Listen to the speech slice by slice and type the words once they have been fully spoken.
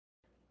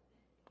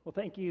Well,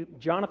 thank you,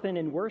 Jonathan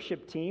and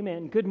worship team,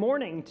 and good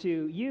morning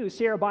to you,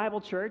 Sierra Bible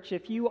Church.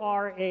 If you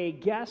are a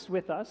guest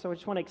with us, I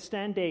just want to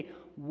extend a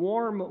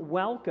warm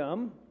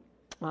welcome.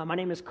 My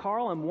name is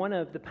Carl. I'm one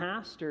of the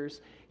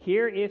pastors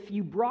here. If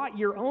you brought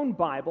your own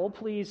Bible,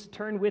 please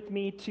turn with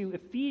me to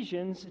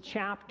Ephesians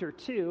chapter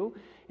 2.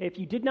 If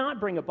you did not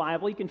bring a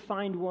Bible, you can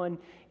find one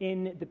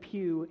in the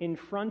pew in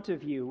front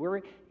of you.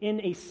 We're in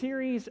a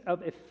series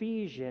of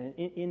Ephesians,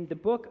 in the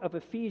book of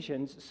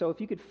Ephesians. So if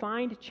you could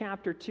find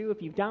chapter 2,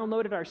 if you've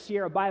downloaded our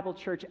Sierra Bible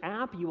Church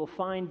app, you will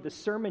find the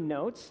sermon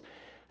notes,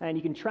 and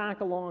you can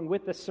track along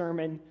with the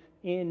sermon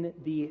in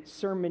the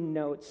sermon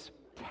notes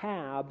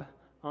tab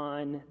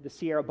on the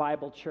Sierra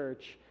Bible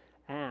Church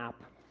app.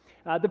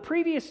 The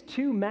previous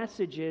two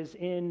messages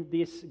in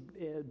this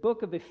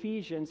book of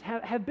Ephesians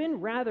have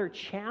been rather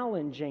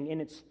challenging in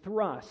its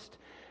thrust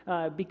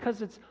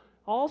because it's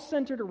all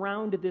centered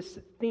around this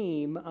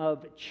theme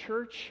of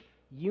church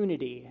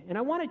unity. And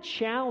I want to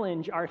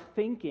challenge our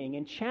thinking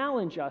and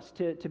challenge us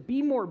to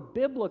be more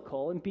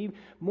biblical and be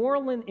more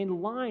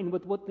in line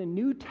with what the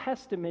New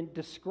Testament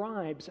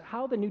describes,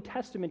 how the New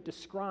Testament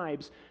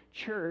describes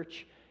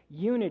church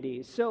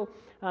unity. So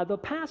the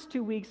past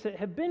 2 weeks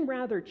have been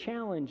rather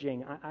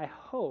challenging, I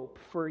hope,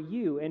 for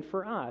you and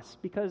for us,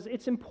 because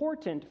it's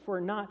important for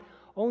not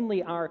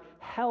only our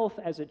health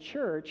as a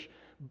church,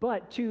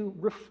 but to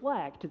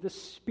reflect the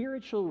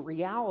spiritual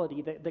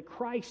reality that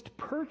Christ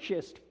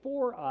purchased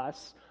for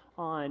us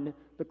on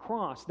the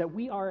cross, that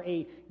we are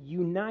a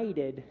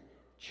united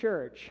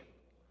church.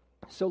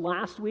 So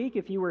last week,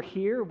 if you were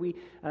here, we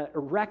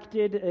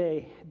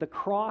erected the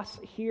cross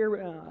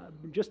here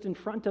just in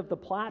front of the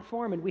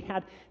platform, and we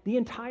had the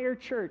entire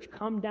church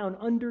come down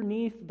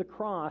underneath the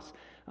cross,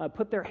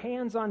 put their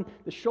hands on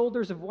the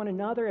shoulders of one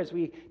another as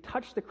we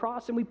touched the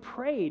cross, and we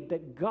prayed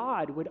that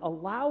God would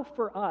allow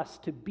for us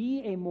to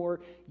be a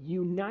more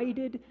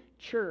united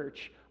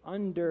church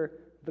under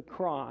the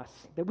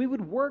cross, that we would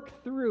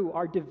work through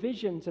our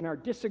divisions and our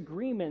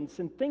disagreements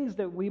and things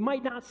that we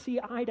might not see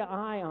eye to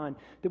eye on,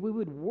 that we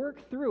would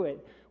work through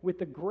it with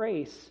the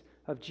grace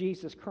of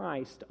Jesus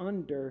Christ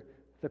under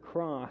the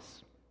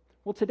cross.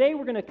 Well, today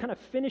we're going to kind of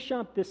finish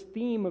up this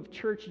theme of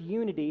church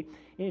unity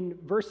in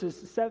verses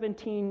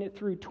 17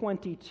 through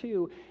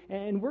 22,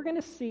 and we're going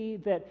to see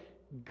that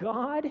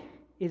God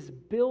is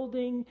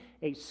building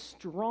a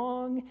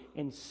strong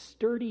and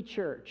sturdy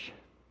church.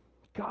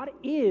 God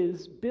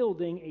is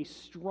building a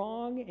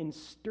strong and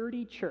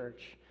sturdy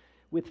church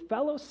with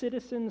fellow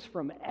citizens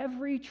from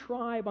every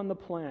tribe on the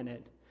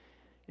planet,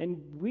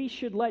 and we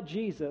should let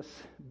Jesus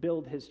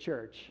build his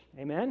church.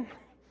 Amen?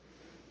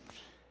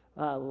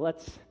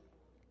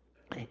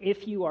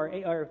 If you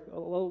are,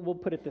 we'll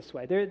put it this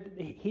way.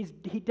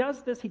 He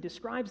does this, he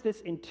describes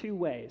this in two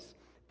ways.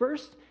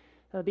 First,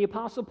 the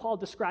Apostle Paul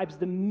describes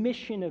the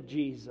mission of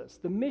Jesus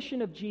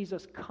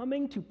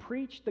coming to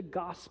preach the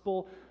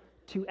gospel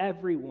to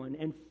everyone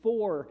and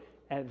for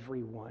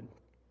everyone.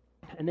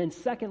 And then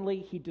secondly,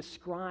 he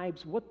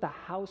describes what the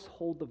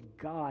household of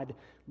God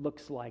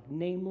looks like.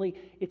 Namely,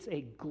 it's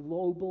a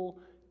global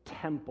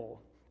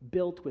temple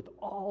built with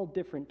all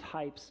different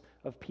types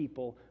of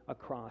people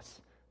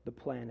across the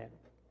planet.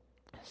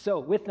 So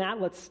with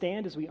that, let's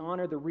stand as we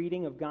honor the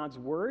reading of God's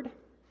word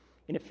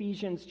in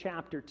Ephesians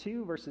chapter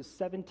 2, verses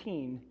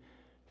 17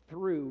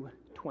 through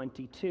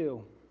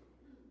 22.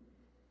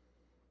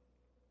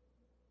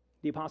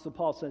 The Apostle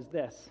Paul says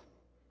this,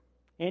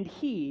 "And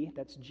he,"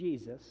 that's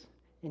Jesus,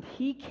 "and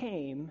he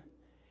came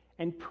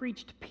and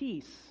preached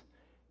peace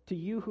to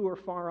you who are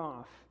far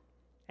off,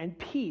 and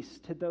peace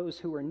to those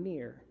who are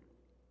near.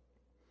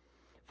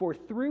 For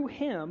through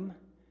him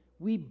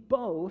we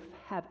both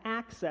have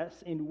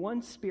access in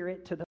one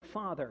Spirit to the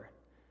Father.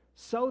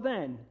 So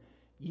then,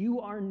 you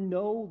are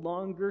no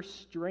longer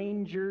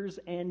strangers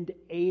and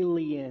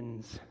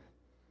aliens."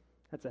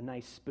 That's a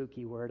nice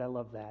spooky word. I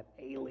love that.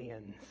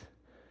 Aliens.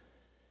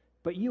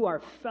 "But you are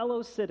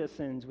fellow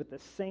citizens with the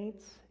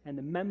saints and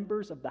the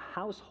members of the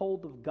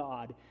household of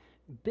God,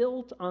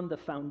 built on the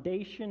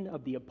foundation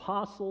of the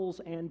apostles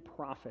and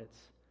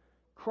prophets,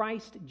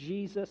 Christ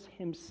Jesus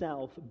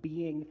himself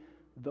being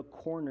the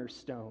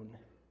cornerstone,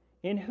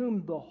 in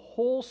whom the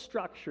whole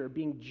structure,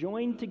 being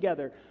joined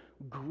together,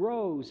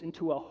 grows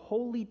into a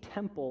holy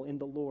temple in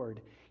the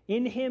Lord.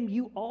 In him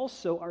you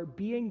also are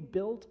being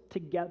built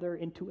together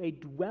into a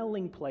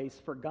dwelling place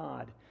for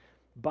God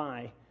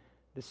by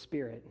the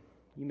Spirit."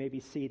 You may be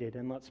seated,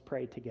 and let's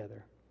pray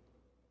together.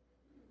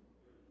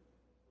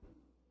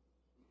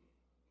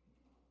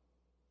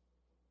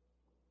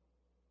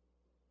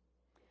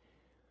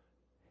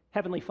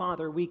 Heavenly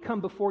Father, we come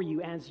before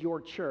you as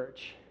your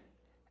church,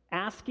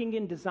 asking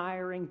and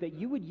desiring that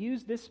you would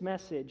use this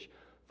message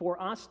for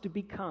us to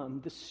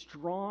become the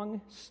strong,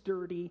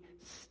 sturdy,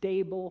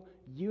 stable,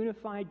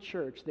 unified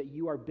church that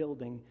you are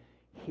building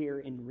here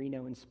in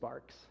Reno and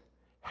Sparks.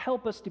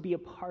 Help us to be a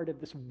part of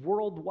this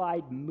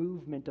worldwide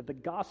movement of the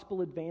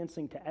gospel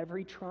advancing to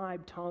every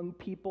tribe, tongue,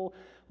 people,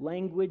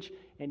 language,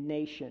 and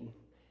nation.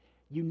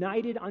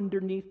 united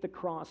underneath the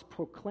cross,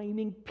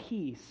 proclaiming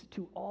peace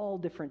to all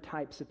different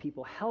types of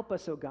people. Help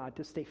us, oh God,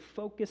 to stay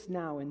focused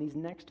now in these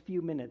next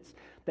few minutes,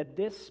 that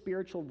this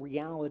spiritual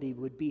reality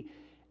would be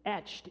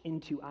etched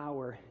into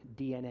our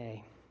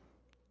DNA.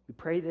 We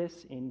pray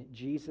this in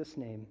Jesus'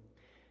 name.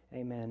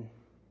 Amen.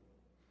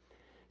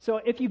 So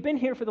if you've been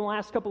here for the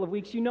last couple of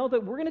weeks, you know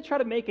that we're going to try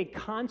to make a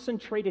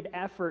concentrated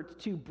effort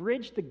to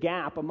bridge the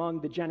gap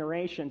among the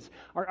generations.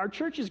 Our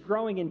church is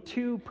growing in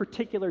two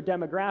particular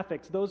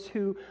demographics, those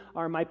who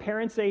are my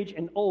parents' age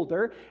and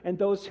older, and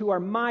those who are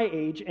my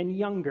age and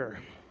younger.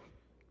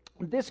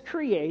 This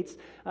creates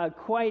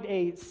quite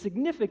a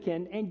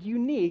significant and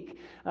unique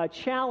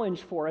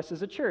challenge for us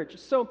as a church.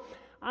 So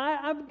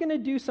I'm going to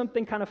do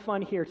something kind of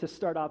fun here to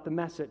start off the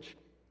message.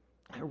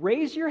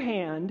 Raise your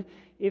hand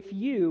if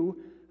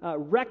you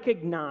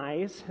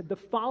recognize the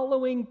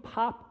following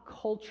pop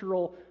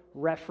cultural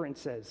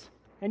references.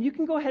 And you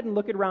can go ahead and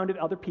look around at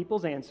other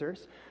people's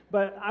answers,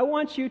 but I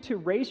want you to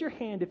raise your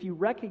hand if you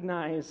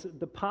recognize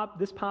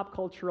this pop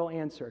cultural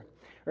answer,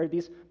 or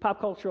these pop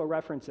cultural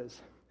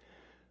references.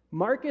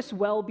 Marcus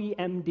Welby,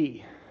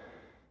 MD.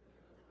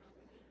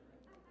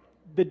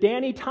 The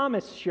Danny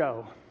Thomas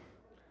Show.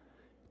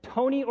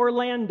 Tony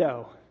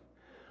Orlando.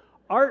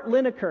 Art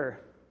Lineker.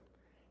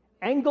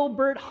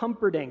 Engelbert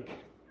Humperdinck.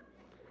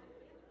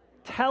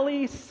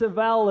 Telly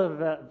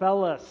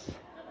Savalas.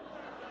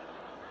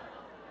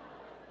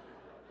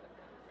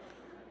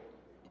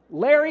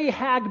 Larry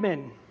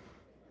Hagman.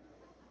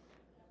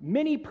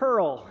 Minnie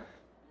Pearl.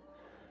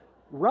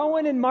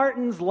 Rowan and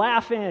Martin's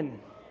Laugh In.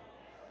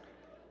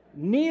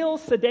 Neil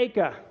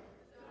Sedaka.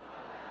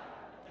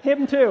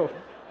 Him too.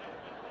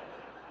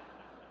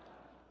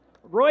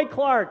 Roy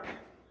Clark.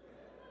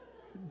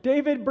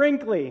 David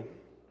Brinkley.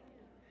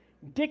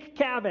 Dick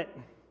Cavett.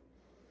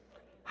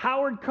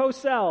 Howard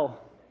Cosell.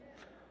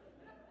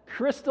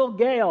 Crystal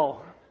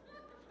Gale.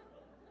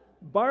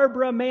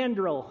 Barbara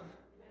Mandrell.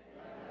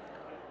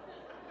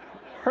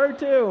 Her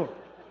too.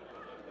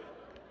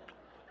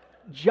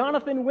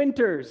 Jonathan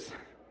Winters.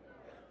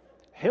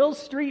 Hill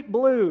Street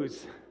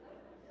Blues.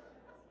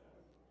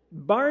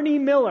 Barney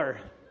Miller.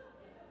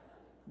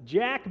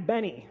 Jack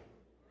Benny.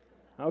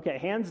 Okay,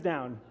 hands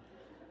down.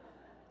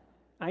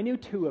 I knew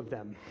two of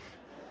them.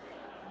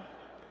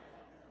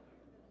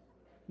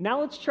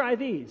 Now let's try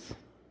these.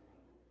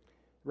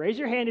 Raise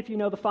your hand if you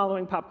know the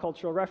following pop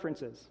cultural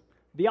references.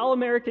 The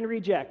All-American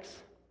Rejects.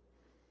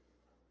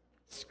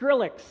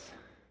 Skrillex.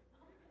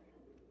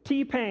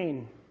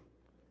 T-Pain.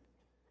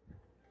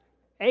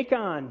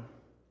 Akon.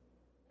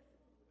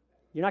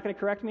 You're not going to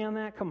correct me on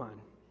that? Come on.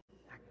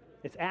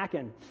 It's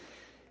Akin.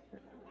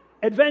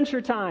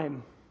 Adventure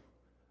Time.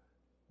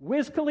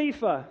 Wiz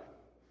Khalifa.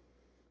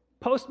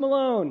 Post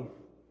Malone.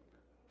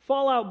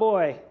 Fall Out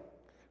Boy.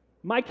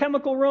 My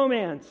Chemical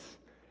Romance.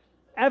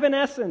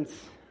 Evanescence.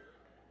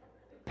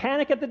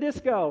 Panic at the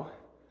Disco.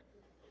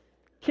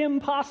 Kim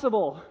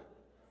Possible.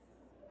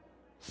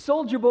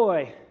 Soulja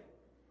Boy.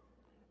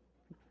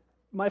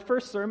 My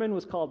first sermon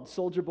was called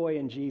Soulja Boy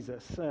and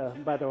Jesus,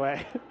 by the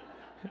way.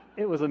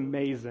 It was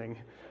amazing.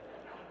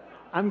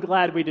 I'm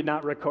glad we did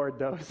not record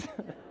those.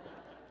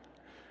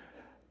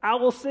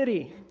 Owl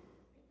City.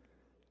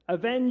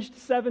 Avenged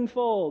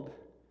Sevenfold.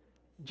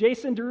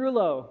 Jason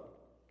Derulo.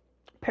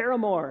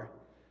 Paramore.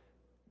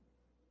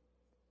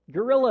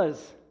 Gorillaz.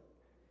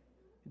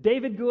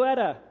 David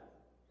Guetta.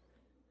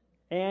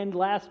 And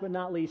last but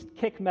not least,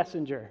 Kick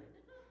Messenger.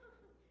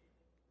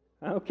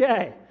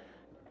 Okay.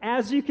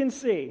 As you can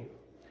see,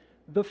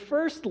 the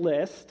first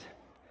list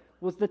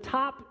was the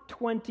top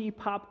 20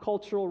 pop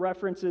cultural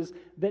references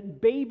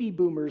that baby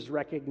boomers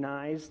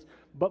recognized,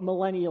 but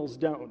millennials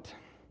don't.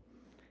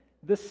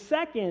 The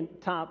second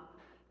top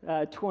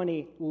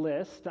 20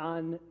 list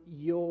on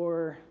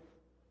your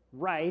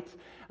right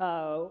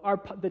are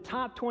the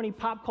top 20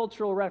 pop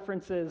cultural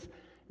references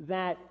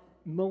that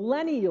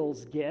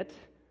millennials get,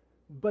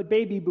 but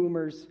baby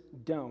boomers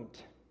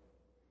don't.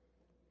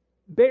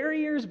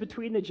 Barriers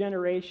between the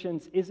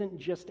generations isn't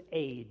just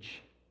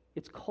age,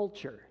 it's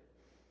culture.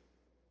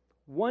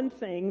 One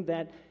thing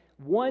that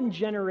one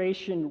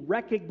generation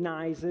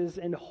recognizes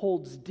and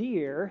holds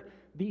dear,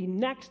 the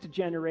next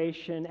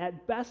generation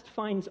at best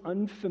finds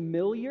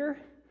unfamiliar,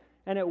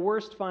 and at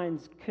worst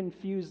finds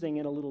confusing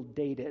and a little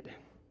dated.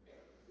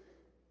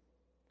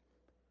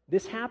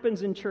 This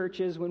happens in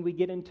churches when we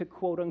get into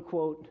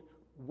quote-unquote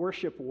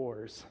worship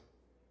wars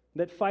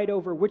that fight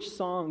over which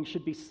song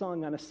should be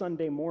sung on a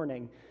Sunday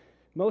morning.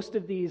 Most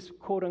of these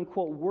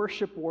quote-unquote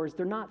worship wars,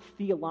 they're not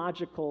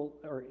theological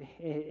or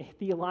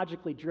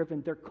theologically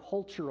driven, they're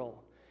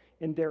cultural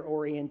in their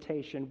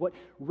orientation. What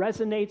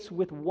resonates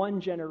with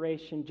one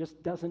generation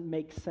just doesn't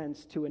make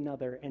sense to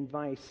another, and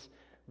vice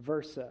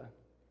versa.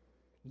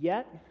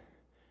 Yet,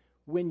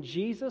 when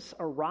Jesus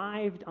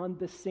arrived on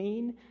the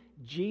scene,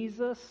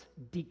 Jesus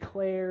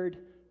declared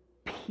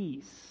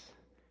peace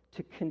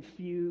to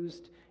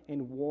confused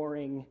and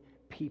warring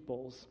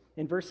peoples.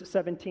 In verse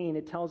 17,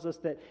 it tells us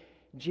that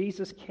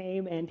Jesus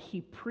came and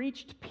he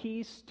preached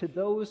peace to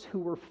those who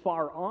were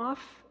far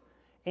off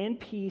and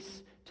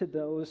peace to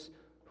those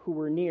who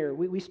were near.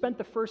 We spent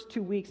the first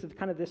 2 weeks of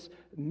kind of this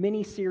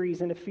mini-series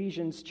in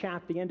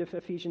the end of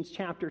Ephesians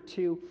chapter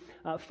 2,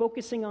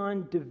 focusing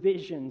on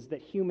divisions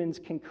that humans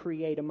can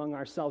create among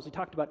ourselves. We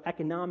talked about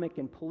economic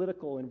and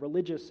political and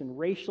religious and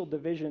racial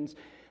divisions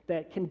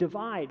that can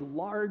divide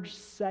large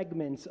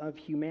segments of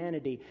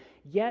humanity.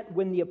 Yet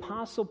when the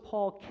Apostle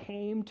Paul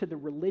came to the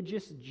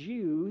religious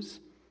Jews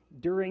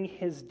during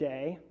his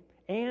day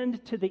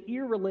and to the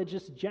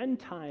irreligious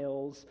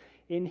Gentiles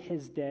in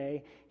his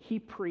day, he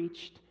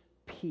preached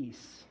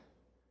peace.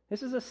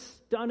 This is a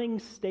stunning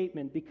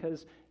statement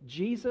because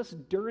Jesus,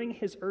 during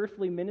his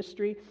earthly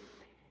ministry,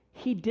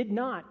 he did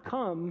not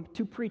come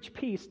to preach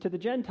peace to the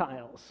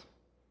Gentiles.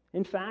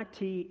 In fact,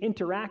 he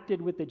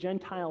interacted with the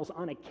Gentiles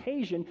on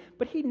occasion,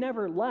 but he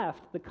never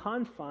left the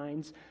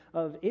confines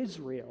of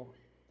Israel.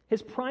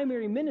 His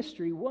primary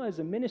ministry was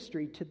a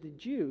ministry to the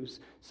Jews.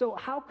 So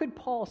how could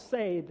Paul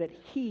say that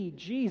he,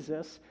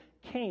 Jesus,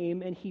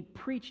 came and he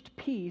preached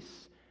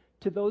peace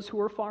to those who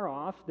were far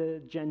off,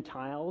 the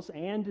Gentiles,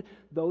 and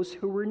those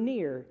who were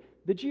near,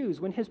 the Jews,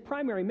 when his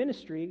primary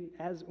ministry,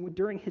 as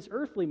during his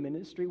earthly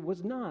ministry,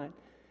 was not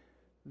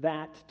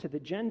that to the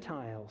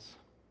Gentiles?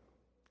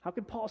 How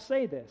could Paul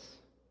say this?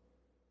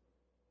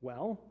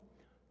 Well,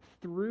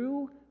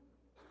 through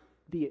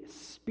the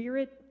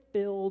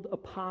Spirit-filled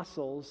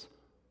apostles,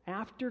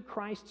 after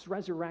Christ's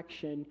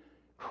resurrection,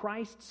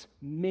 Christ's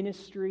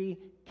ministry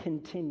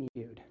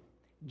continued.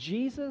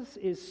 Jesus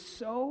is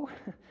so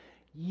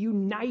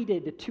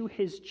united to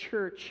his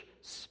church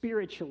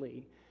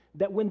spiritually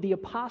that when the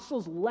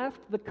apostles left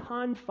the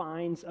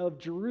confines of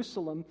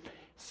Jerusalem,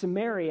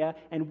 Samaria,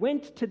 and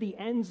went to the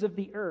ends of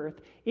the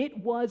earth, it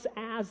was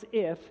as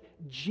if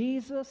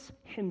Jesus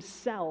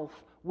himself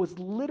was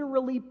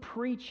literally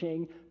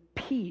preaching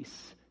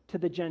peace to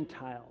the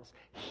Gentiles.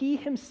 He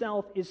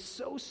himself is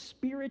so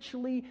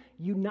spiritually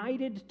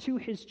united to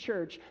his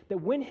church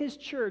that when his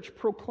church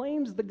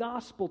proclaims the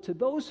gospel to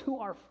those who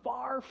are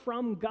far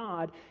from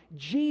God,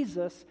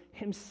 Jesus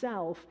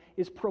himself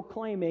is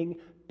proclaiming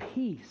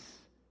peace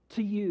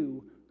to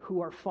you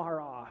who are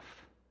far off.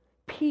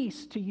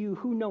 Peace to you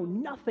who know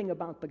nothing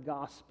about the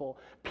gospel.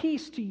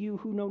 Peace to you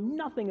who know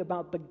nothing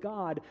about the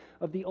God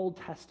of the Old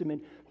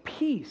Testament.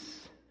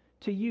 Peace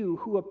to you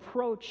who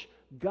approach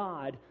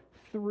God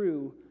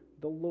through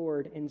the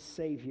Lord and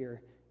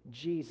Savior,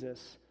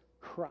 Jesus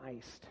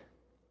Christ.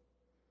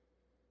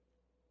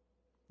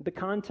 The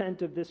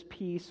content of this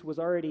peace was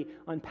already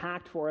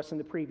unpacked for us in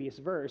the previous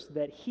verse,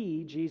 that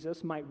he,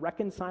 Jesus, might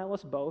reconcile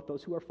us both,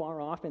 those who are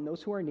far off and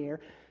those who are near,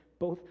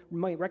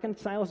 might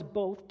reconcile us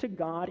both to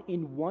God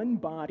in one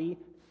body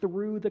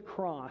through the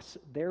cross,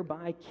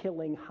 thereby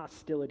killing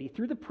hostility.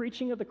 Through the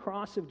preaching of the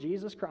cross of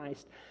Jesus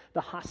Christ,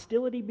 the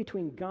hostility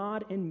between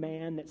God and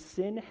man that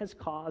sin has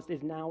caused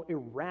is now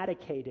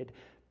eradicated.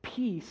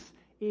 Peace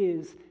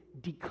is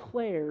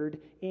declared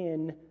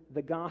in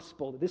the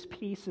gospel. This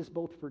peace is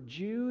both for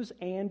Jews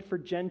and for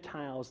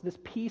Gentiles. This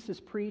peace is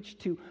preached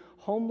to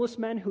homeless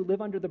men who live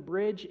under the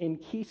bridge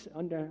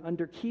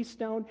under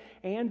Keystone,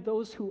 and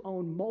those who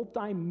own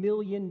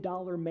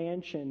multi-million-dollar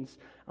mansions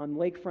on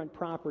lakefront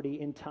property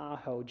in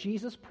Tahoe.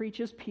 Jesus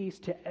preaches peace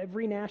to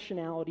every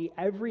nationality,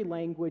 every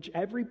language,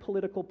 every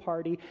political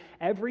party,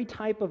 every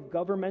type of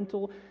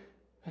governmental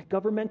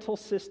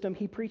system.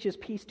 He preaches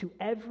peace to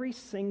every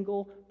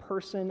single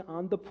person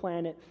on the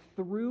planet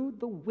through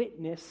the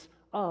witness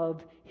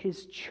of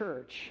his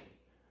church,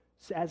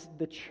 as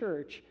the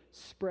church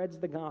spreads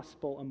the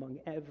gospel among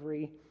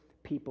every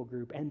people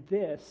group. And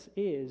this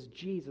is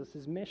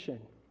Jesus' mission.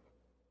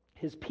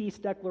 His peace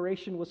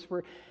declaration was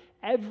for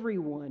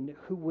everyone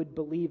who would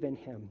believe in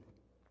him.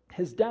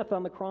 His death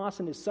on the cross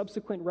and his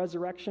subsequent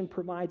resurrection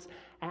provides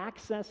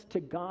access to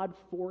God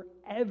for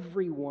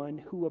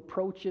everyone who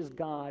approaches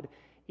God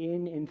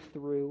in and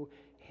through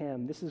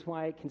him. This is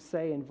why it can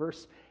say in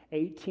verse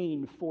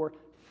 18, for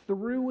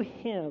through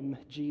him,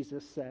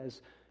 Jesus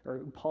says, or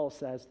Paul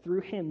says,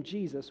 through him,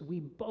 Jesus,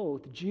 we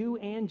both, Jew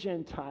and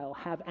Gentile,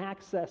 have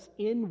access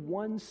in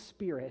one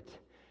Spirit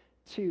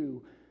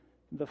to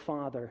the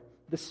Father.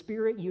 The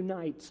Spirit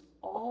unites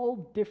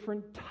all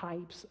different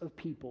types of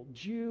people,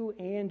 Jew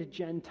and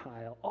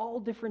Gentile, all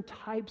different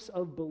types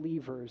of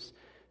believers,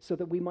 so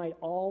that we might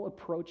all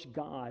approach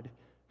God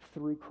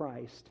through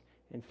Christ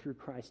and through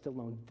Christ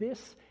alone.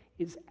 This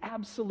is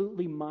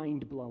absolutely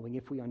mind-blowing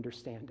if we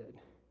understand it.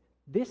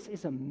 This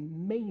is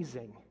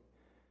amazing.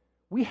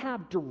 We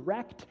have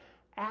direct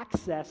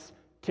access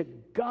to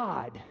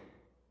God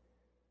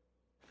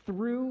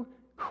through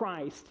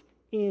Christ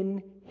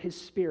in his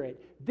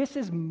Spirit. This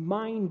is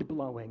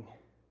mind-blowing.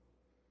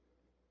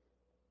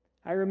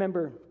 I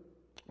remember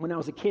when I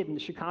was a kid in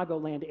the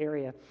Chicagoland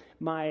area,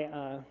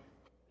 my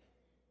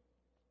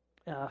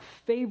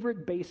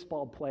favorite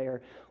baseball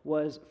player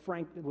was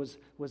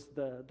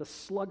the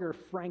slugger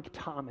Frank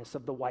Thomas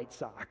of the White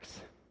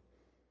Sox.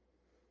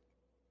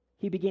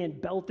 He began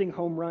belting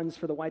home runs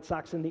for the White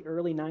Sox in the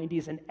early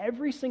 90s, and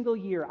every single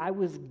year I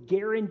was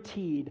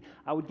guaranteed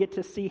I would get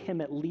to see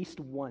him at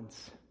least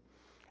once.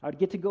 I would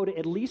get to go to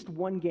at least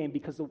one game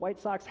because the White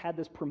Sox had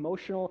this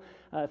promotional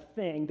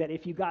thing that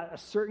if you got a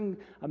certain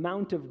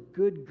amount of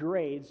good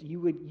grades,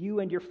 you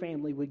and your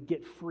family would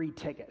get free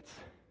tickets.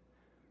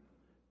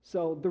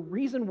 So the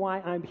reason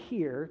why I'm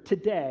here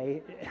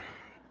today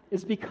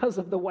is because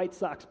of the White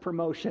Sox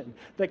promotion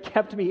that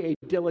kept me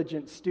a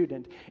diligent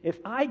student. If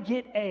I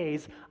get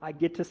A's, I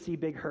get to see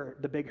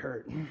the Big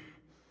Hurt.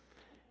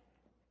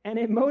 And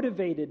it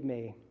motivated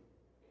me.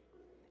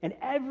 And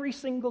every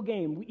single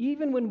game,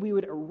 even when we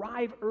would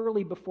arrive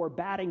early before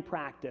batting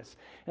practice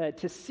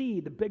to see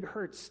the Big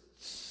Hurts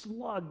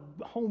slug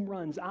home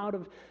runs out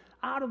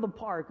of the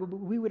park,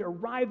 we would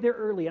arrive there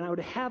early, and I would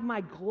have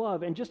my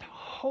glove and just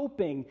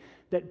hoping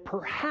that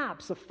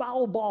perhaps a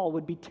foul ball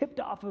would be tipped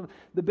off of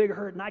the Big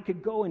Hurt, and I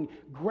could go and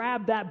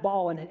grab that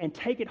ball and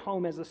take it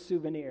home as a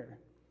souvenir.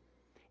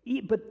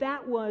 But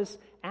that was,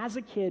 as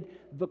a kid,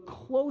 the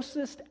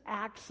closest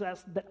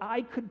access that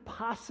I could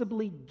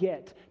possibly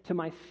get to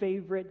my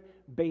favorite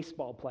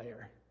baseball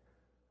player.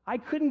 I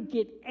couldn't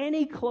get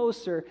any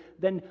closer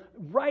than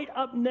right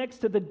up next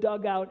to the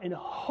dugout and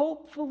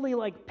hopefully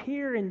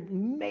peer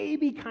and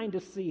maybe kind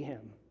of see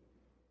him.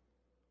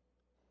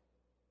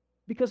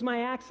 Because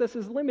my access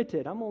is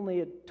limited. I'm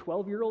only a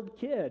 12-year-old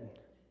kid.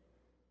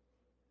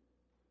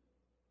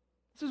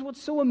 This is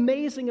what's so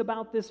amazing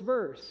about this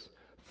verse.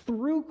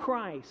 Through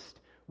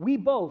Christ, we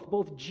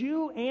both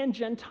Jew and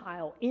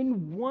Gentile,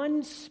 in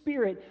one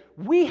Spirit,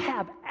 we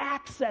have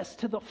access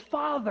to the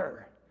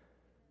Father.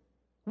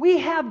 We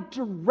have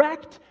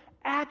direct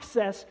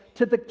access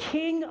to the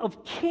King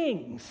of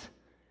Kings.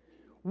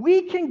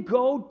 We can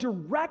go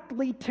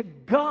directly to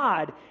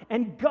God,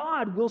 and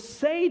God will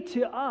say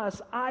to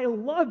us, I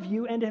love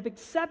you and have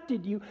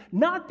accepted you,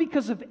 not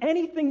because of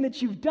anything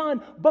that you've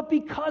done, but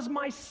because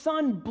my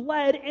Son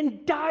bled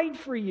and died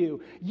for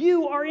you.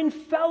 You are in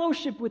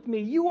fellowship with me.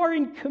 You are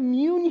in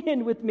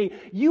communion with me.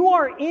 You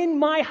are in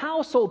my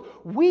household.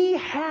 We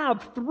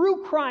have,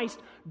 through Christ,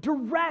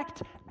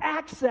 direct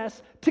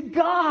access to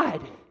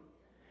God.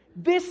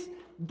 This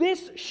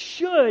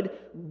should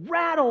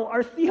rattle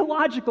our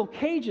theological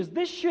cages.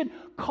 This should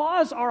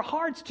cause our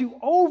hearts to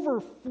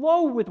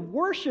overflow with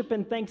worship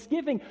and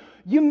thanksgiving.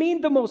 You mean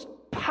the most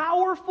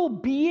powerful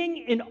being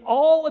in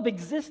all of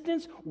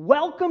existence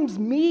welcomes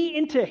me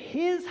into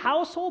his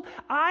household?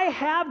 I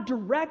have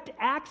direct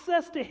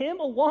access to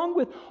him along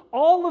with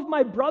all of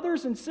my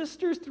brothers and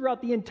sisters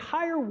throughout the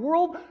entire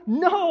world?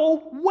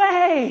 No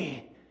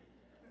way!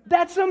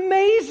 That's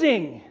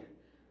amazing!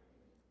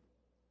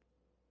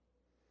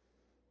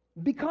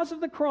 Because of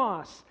the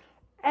cross,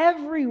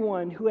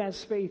 everyone who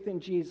has faith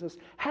in Jesus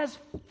has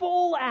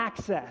full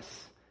access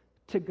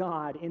to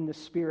God in the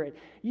Spirit.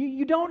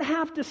 You don't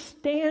have to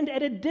stand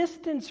at a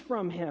distance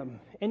from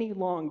him any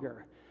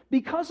longer.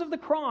 Because of the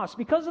cross,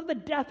 because of the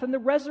death and the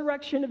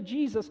resurrection of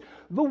Jesus,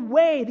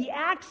 the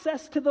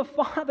access to the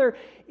Father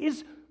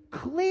is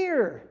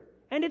clear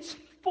and it's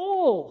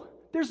full.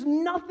 There's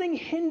nothing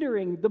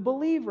hindering the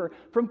believer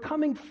from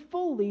coming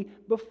fully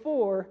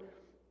before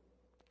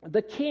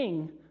the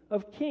King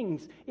of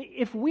Kings.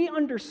 If we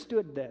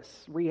understood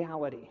this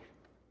reality,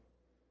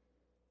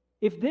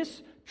 if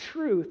this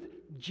truth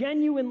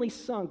genuinely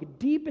sunk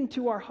deep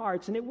into our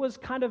hearts, and it was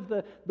kind of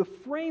the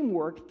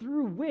framework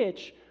through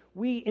which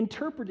we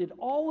interpreted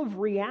all of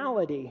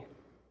reality,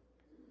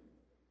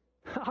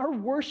 our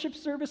worship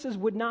services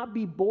would not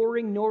be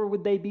boring, nor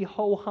would they be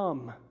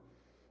ho-hum.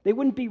 They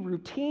wouldn't be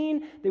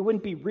routine, they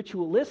wouldn't be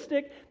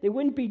ritualistic, they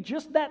wouldn't be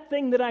just that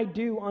thing that I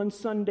do on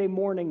Sunday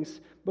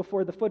mornings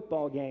before the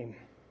football game.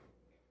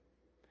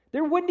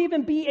 There wouldn't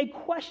even be a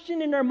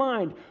question in our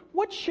mind,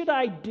 what should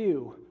I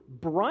do,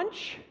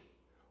 brunch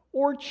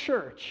or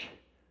church?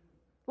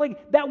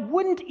 That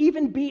wouldn't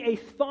even be a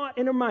thought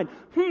in our mind.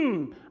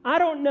 I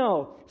don't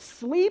know,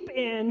 sleep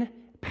in,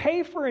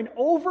 pay for an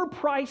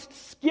overpriced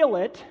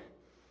skillet,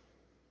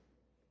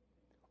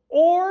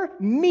 or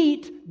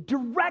meet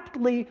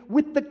directly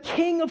with the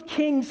King of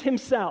Kings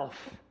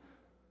himself.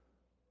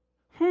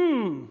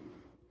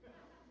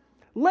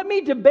 Let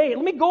me debate.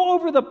 Let me go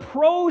over the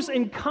pros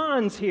and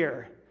cons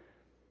here.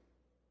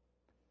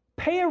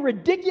 Pay a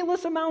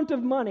ridiculous amount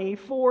of money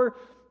for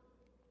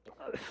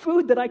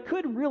food that I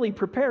could really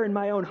prepare in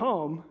my own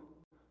home,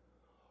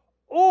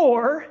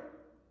 or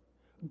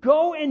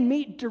go and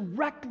meet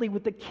directly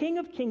with the King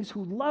of Kings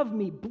who loved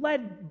me,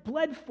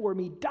 bled for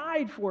me,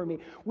 died for me,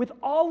 with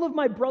all of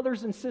my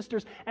brothers and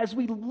sisters as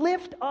we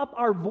lift up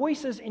our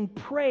voices in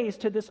praise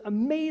to this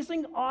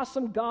amazing,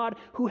 awesome God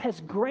who has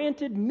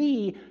granted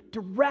me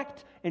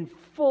direct and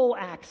full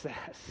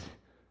access.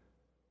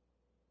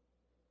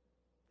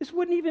 This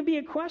wouldn't even be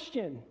a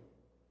question.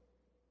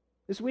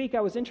 This week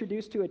I was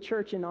introduced to a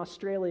church in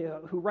Australia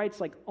who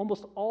writes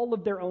almost all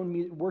of their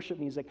own worship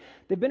music.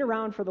 They've been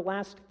around for the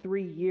last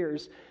 3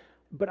 years,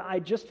 but I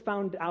just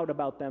found out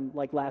about them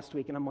last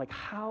week, and I'm like,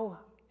 how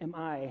am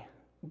I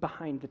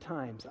behind the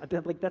times?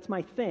 That's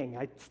my thing.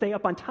 I stay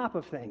up on top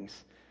of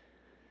things.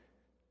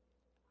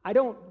 I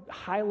don't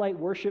highlight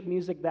worship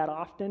music that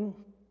often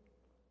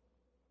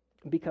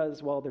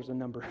because, there's a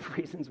number of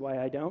reasons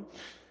why I don't.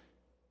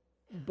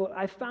 But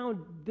I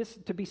found this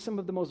to be some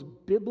of the most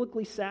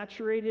biblically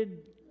saturated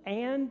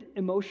and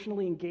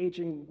emotionally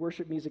engaging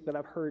worship music that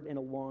I've heard in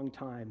a long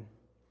time.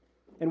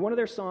 And one of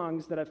their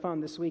songs that I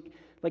found this week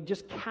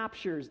just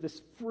captures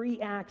this free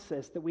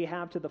access that we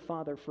have to the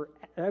Father for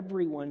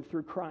everyone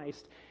through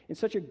Christ in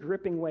such a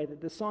gripping way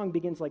that the song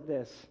begins like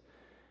this: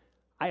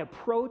 I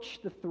approach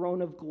the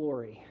throne of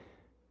glory,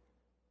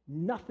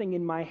 nothing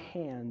in my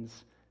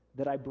hands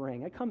that I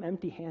bring. I come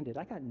empty-handed.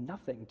 I got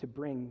nothing to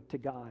bring to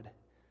God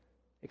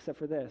except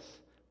for this,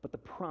 but the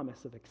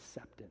promise of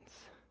acceptance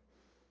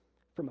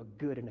from a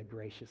good and a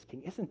gracious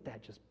King. Isn't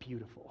that just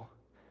beautiful?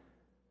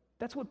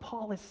 That's what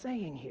Paul is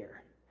saying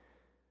here.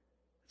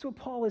 That's what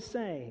Paul is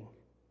saying.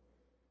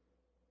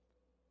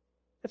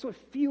 That's what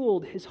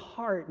fueled his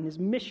heart and his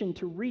mission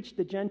to reach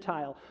the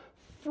Gentile.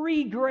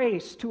 Free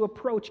grace to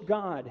approach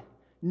God.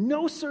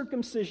 No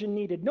circumcision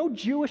needed. No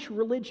Jewish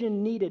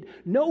religion needed.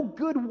 No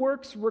good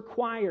works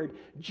required.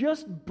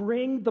 Just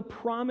bring the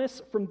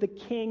promise from the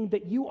King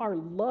that you are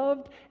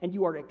loved and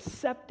you are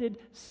accepted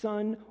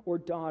son or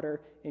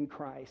daughter in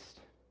Christ.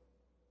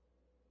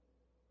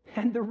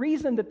 And the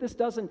reason that this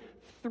doesn't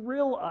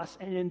thrill us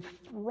and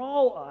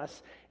enthrall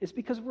us is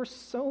because we're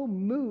so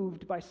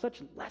moved by such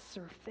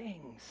lesser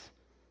things.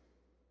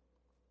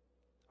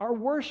 Our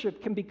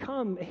worship can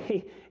become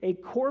a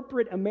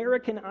corporate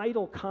American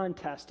Idol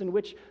contest in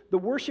which the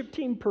worship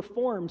team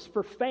performs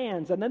for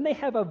fans, and then they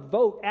have a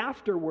vote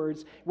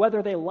afterwards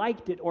whether they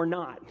liked it or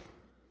not.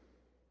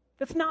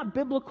 That's not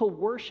biblical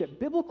worship.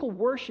 Biblical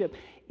worship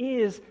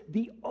is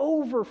the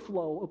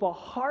overflow of a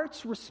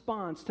heart's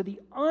response to the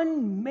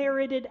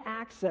unmerited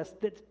access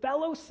that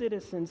fellow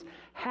citizens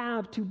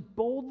have to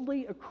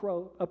boldly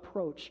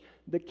approach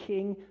the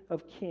King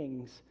of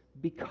Kings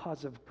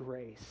because of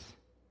grace.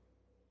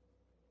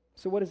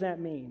 So what does that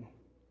mean?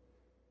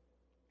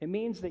 It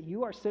means that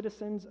you are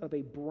citizens of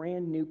a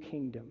brand new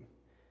kingdom.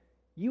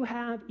 You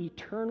have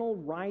eternal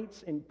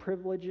rights and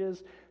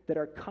privileges that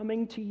are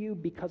coming to you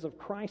because of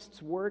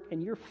Christ's work,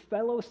 and you're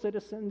fellow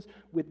citizens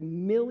with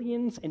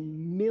millions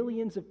and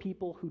millions of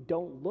people who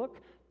don't look,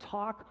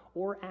 talk,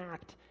 or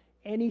act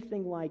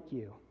anything like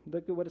you.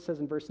 Look at what it says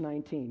in verse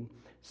 19.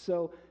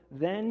 So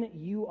then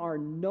you are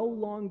no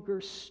longer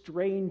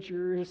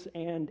strangers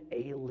and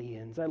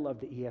aliens. I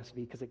love the ESV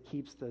because it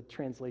keeps the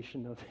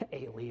translation of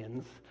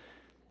aliens,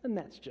 and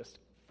that's just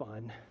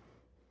fun.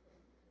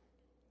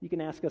 You can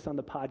ask us on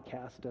the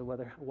podcast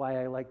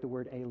why I like the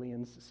word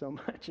aliens so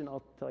much, and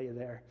I'll tell you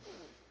there.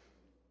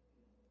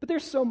 But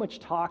there's so much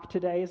talk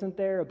today, isn't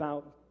there,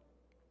 about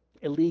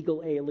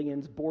illegal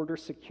aliens, border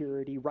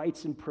security,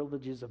 rights and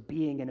privileges of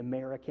being an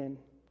American.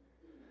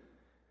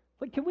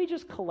 Can we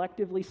just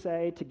collectively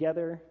say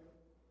together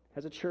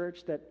as a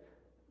church that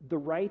the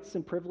rights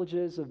and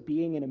privileges of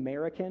being an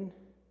American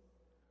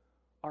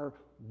are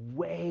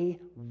way,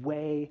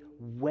 way,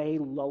 way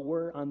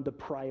lower on the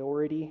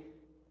priority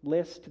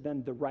list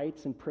than the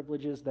rights and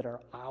privileges that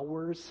are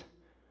ours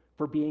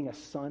for being a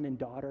son and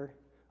daughter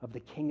of the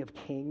King of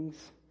Kings?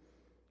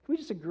 Can we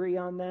just agree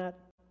on that?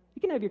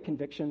 You can have your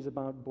convictions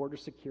about border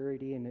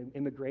security and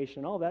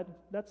immigration, all that.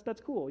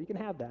 That's cool. You can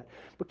have that.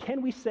 But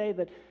can we say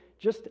that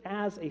just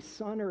as a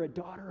son or a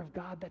daughter of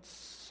God, that's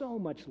so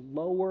much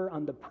lower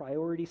on the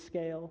priority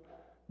scale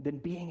than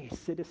being a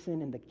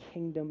citizen in the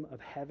kingdom of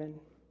heaven?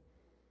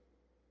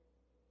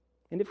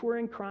 And if we're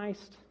in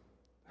Christ,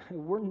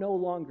 we're no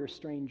longer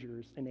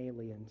strangers and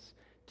aliens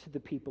to the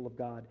people of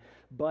God.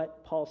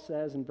 But Paul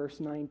says in verse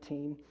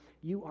 19,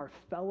 you are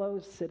fellow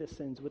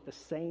citizens with the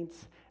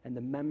saints and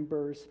the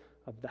members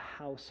of the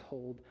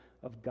household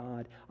of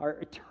God. Our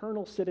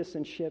eternal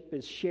citizenship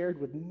is shared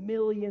with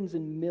millions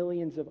and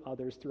millions of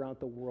others throughout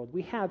the world.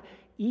 We have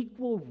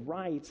equal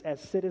rights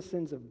as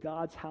citizens of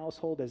God's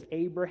household as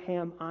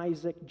Abraham,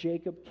 Isaac,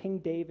 Jacob, King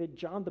David,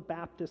 John the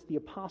Baptist, the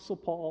Apostle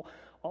Paul,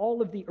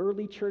 all of the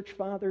early church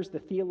fathers, the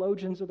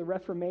theologians of the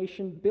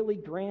Reformation, Billy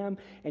Graham,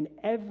 and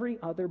every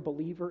other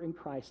believer in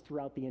Christ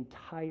throughout the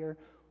entire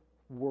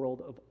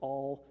world of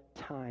all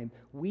time.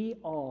 We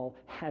all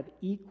have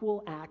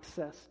equal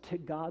access to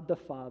God the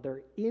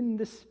Father in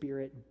the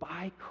Spirit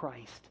by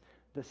Christ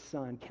the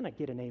Son. Can I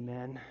get an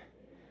amen?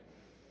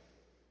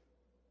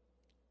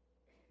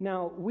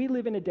 Now, we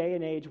live in a day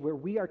and age where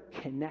we are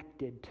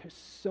connected to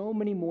so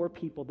many more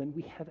people than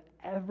we have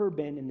ever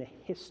been in the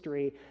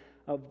history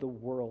of the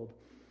world.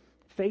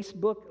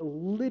 Facebook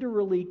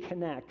literally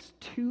connects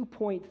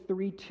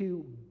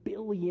 2.32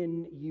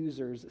 billion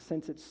users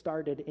since it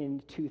started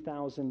in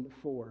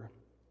 2004.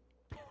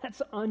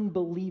 That's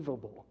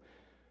unbelievable.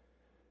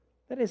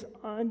 That is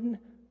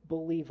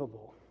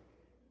unbelievable.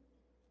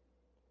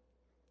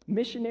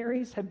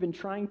 Missionaries have been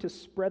trying to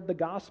spread the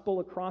gospel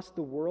across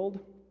the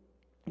world,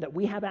 that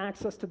we have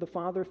access to the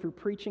Father through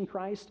preaching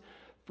Christ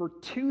for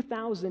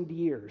 2,000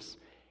 years.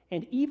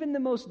 And even the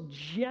most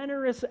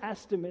generous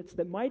estimates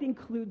that might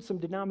include some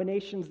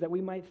denominations that we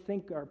might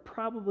think are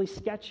probably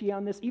sketchy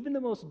on this, even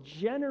the most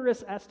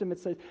generous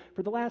estimates say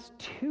for the last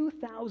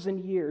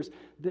 2,000 years,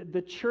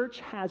 the church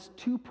has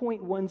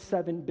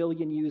 2.17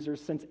 billion users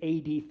since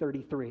AD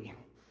 33.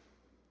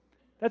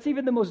 That's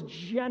even the most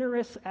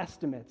generous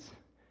estimates.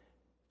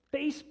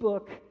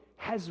 Facebook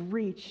has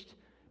reached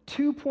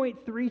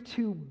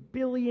 2.32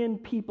 billion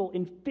people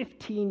in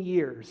 15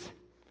 years.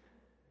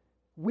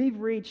 We've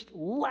reached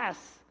less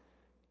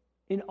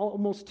in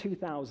almost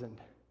 2,000.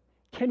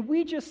 Can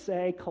we just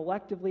say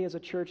collectively as a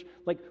church,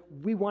 like,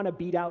 we want to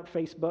beat out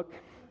Facebook?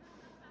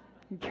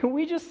 Can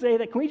we just say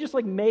that? Can we just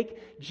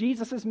make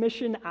Jesus'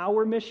 mission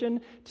our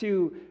mission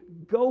to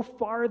go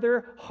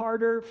farther,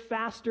 harder,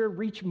 faster,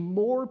 reach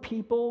more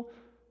people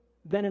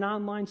than an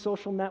online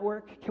social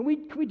network? Can we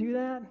do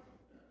that?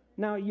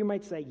 Now, you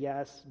might say,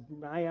 yes,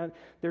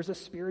 there's a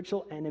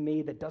spiritual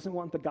enemy that doesn't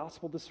want the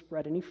gospel to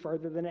spread any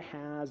further than it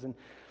has, and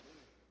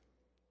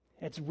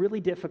it's really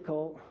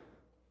difficult.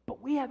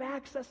 But we have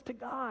access to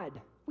God.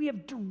 We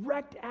have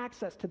direct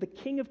access to the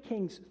King of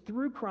Kings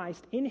through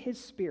Christ in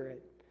His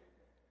Spirit.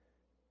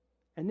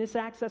 And this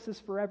access is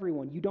for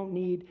everyone. You don't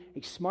need a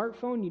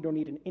smartphone. You don't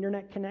need an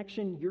internet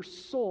connection. Your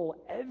soul,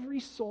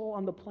 every soul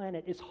on the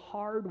planet, is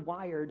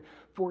hardwired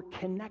for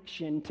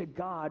connection to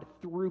God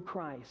through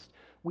Christ.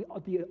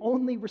 The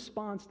only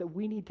response that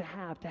we need to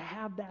have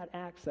that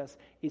access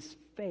is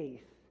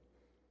faith.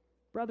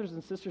 Brothers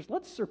and sisters,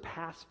 let's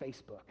surpass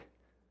Facebook.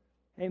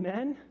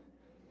 Amen?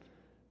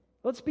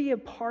 Let's be a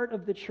part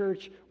of the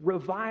church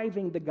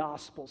reviving the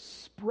gospel,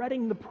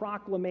 spreading the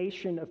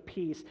proclamation of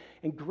peace,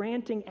 and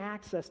granting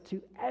access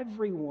to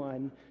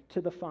everyone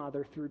to the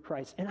Father through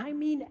Christ. And I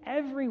mean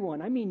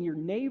everyone. I mean your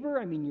neighbor.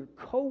 I mean your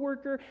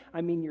coworker.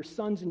 I mean your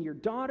sons and your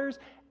daughters.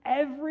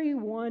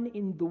 Everyone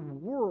in the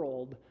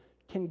world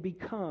can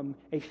become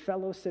a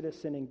fellow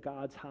citizen in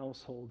God's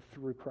household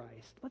through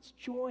Christ. Let's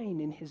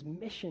join in His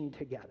mission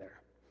together.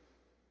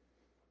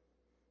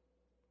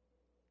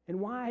 And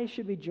why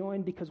should we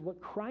join? Because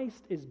what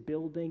Christ is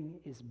building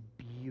is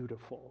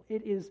beautiful.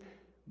 It is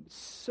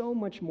so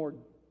much more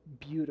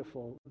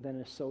beautiful than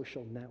a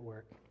social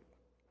network.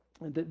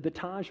 The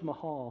Taj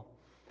Mahal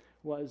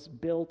was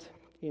built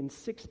in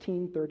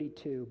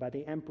 1632 by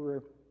the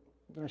Emperor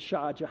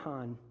Shah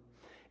Jahan.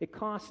 It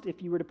cost,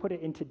 if you were to put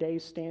it in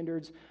today's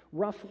standards,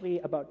 roughly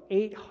about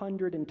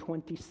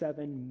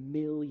 $827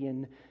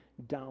 million.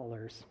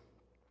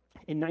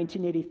 In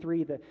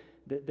 1983,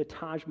 the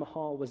Taj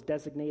Mahal was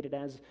designated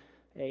as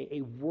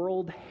a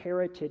World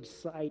Heritage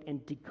Site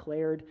and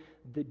declared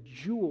the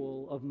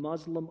jewel of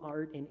Muslim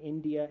art in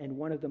India and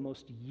one of the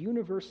most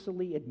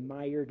universally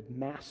admired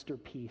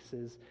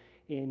masterpieces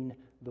in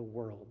the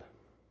world.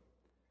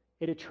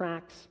 It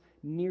attracts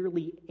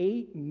nearly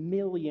 8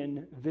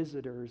 million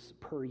visitors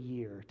per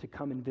year to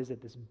come and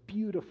visit this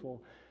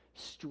beautiful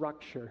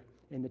structure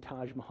in the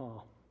Taj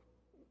Mahal.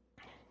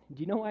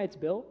 Do you know why it's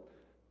built?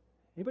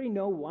 Anybody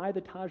know why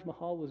the Taj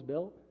Mahal was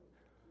built?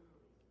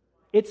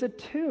 It's a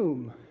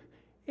tomb.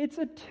 It's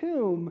a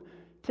tomb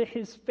to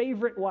his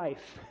favorite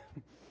wife.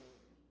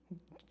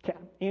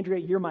 Andrea,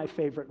 you're my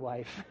favorite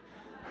wife.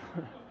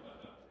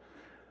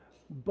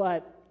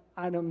 But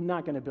I'm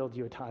not going to build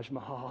you a Taj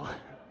Mahal.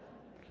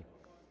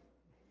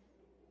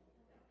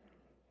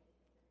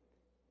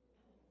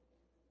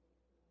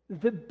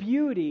 The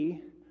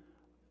beauty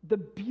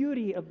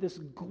of this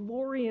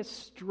glorious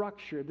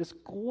structure, this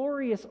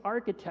glorious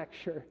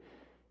architecture,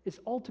 is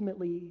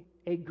ultimately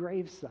a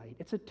gravesite.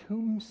 It's a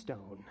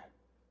tombstone.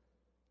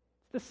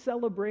 It's the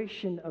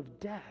celebration of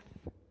death.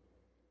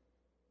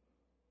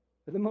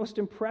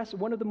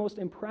 One of the most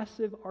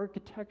impressive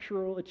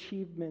architectural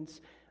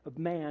achievements of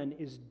man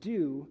is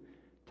due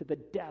to the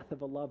death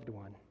of a loved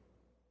one.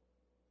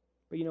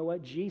 But you know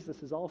what?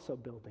 Jesus is also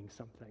building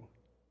something.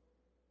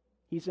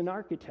 He's an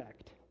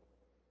architect.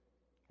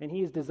 And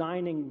he is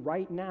designing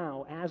right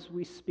now, as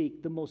we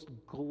speak, the most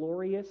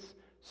glorious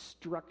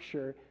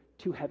structure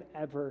to have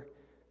ever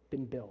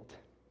been built.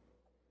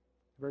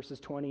 Verses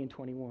 20 and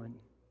 21.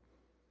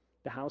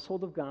 The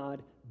household of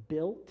God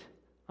built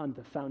on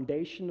the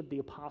foundation of the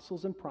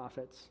apostles and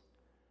prophets,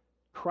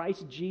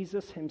 Christ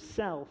Jesus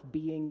himself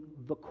being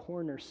the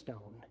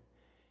cornerstone,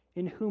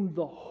 in whom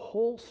the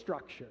whole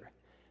structure,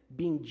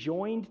 being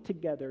joined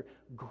together,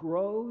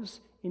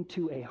 grows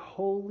into a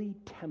holy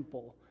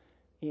temple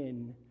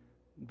in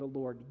the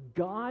Lord.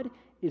 God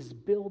is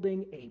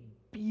building a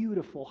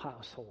beautiful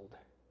household.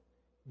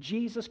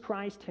 Jesus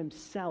Christ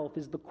himself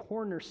is the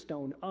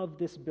cornerstone of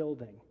this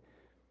building.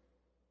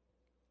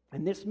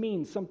 And this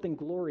means something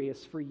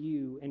glorious for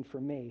you and for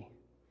me.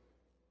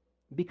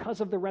 Because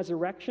of the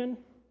resurrection,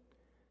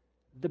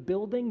 the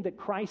building that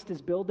Christ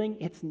is building,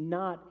 it's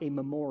not a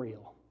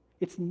memorial.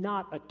 It's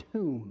not a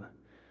tomb.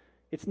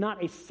 It's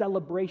not a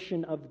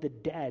celebration of the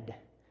dead.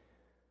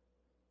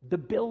 The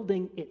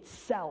building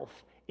itself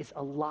is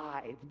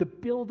alive. The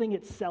building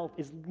itself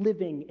is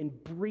living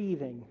and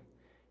breathing.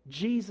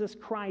 Jesus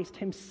Christ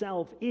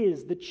himself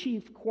is the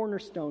chief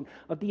cornerstone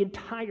of the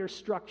entire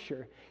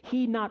structure.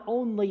 He not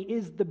only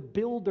is the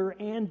builder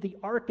and the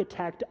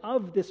architect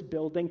of this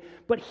building,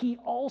 but he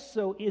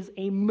also is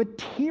a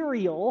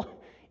material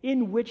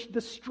in which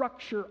the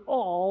structure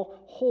all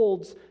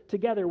holds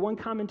together. One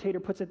commentator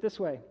puts it this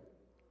way: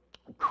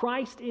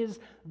 Christ is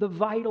the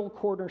vital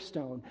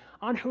cornerstone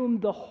on whom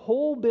the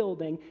whole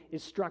building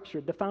is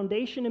structured. The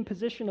foundation and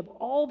position of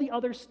all the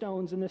other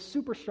stones in the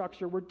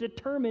superstructure were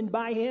determined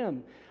by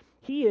him.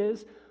 He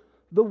is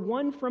the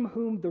one from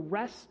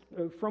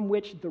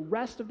which the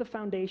rest of the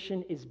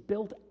foundation is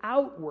built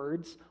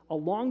outwards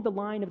along the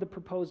line of the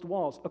proposed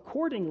walls.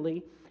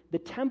 Accordingly, the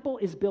temple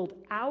is built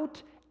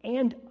out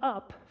and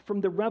up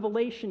from the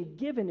revelation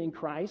given in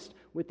Christ,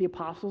 with the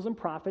apostles and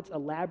prophets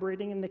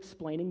elaborating and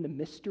explaining the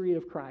mystery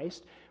of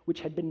Christ,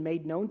 which had been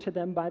made known to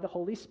them by the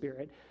Holy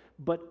Spirit.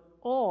 But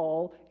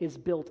all is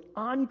built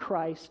on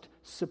Christ,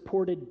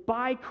 supported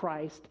by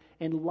Christ,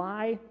 and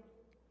lie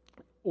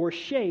or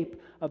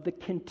shape of the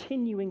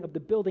continuing of the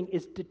building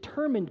is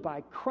determined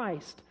by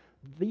Christ,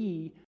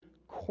 the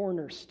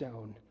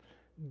cornerstone.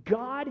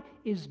 God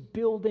is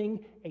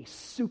building a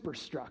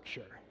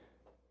superstructure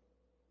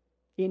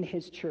in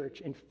his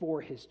church and for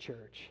his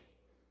church.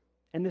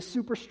 And the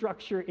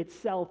superstructure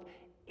itself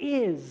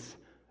is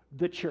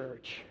the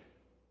church.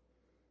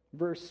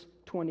 Verse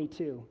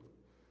 22.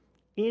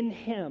 In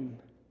him,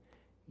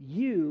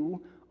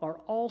 you are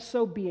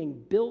also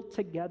being built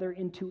together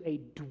into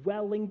a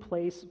dwelling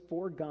place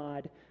for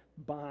God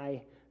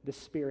by the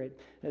Spirit.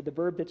 The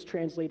verb that's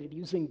translated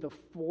using the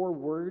 4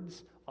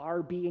 words,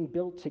 are being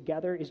built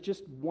together, is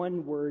just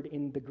one word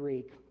in the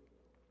Greek.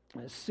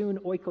 Soon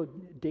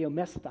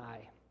oikodeomesthai.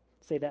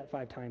 Say that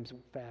 5 times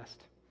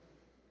fast.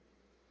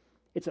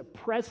 It's a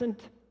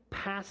present,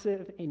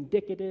 passive,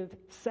 indicative,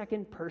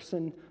 second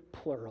person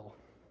plural.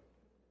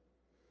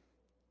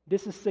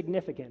 This is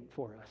significant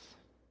for us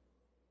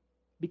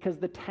because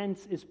the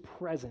tense is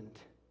present.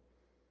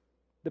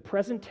 The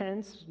present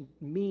tense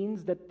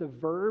means that the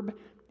verb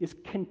is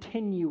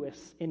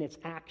continuous in its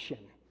action.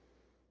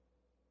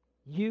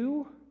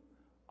 You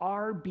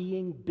are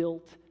being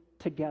built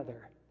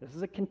together. This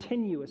is a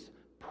continuous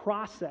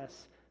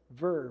process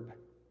verb.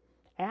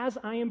 As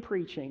I am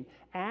preaching,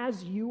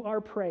 as you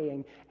are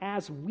praying,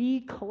 as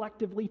we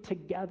collectively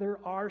together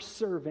are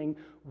serving,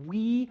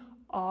 we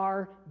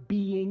are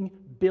being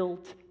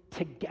built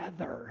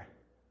together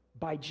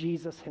by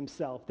Jesus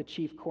himself, the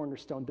chief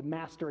cornerstone, the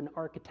master and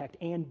architect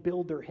and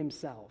builder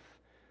himself.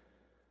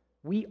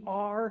 We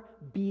are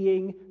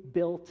being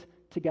built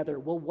together.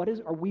 Well,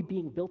 are we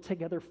being built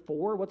together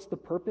for? What's the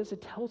purpose?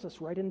 It tells us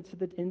right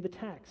in the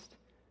text.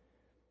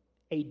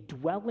 A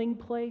dwelling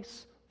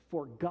place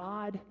for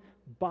God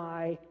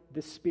by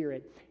the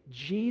Spirit.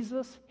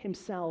 Jesus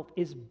himself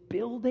is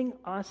building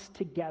us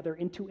together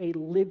into a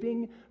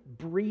living,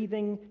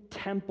 breathing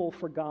temple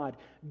for God.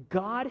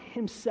 God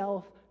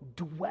himself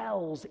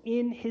dwells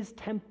in his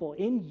temple,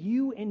 in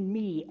you and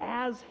me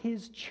as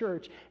his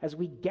church, as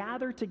we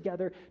gather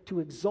together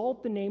to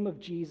exalt the name of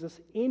Jesus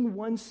in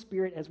one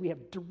Spirit, as we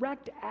have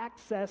direct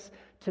access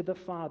to the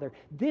Father.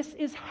 This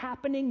is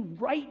happening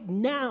right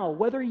now,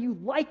 whether you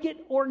like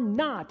it or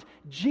not.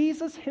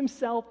 Jesus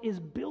himself is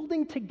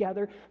building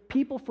together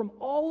people from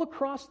all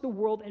across the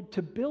world and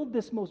to build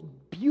this most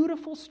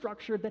beautiful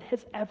structure that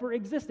has ever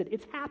existed.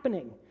 It's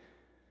happening.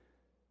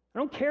 I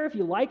don't care if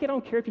you like it. I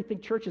don't care if you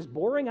think church is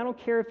boring. I don't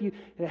care if you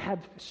have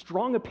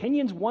strong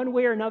opinions one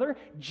way or another.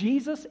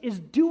 Jesus is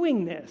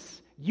doing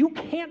this. You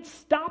can't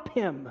stop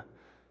him.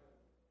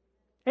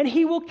 And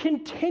he will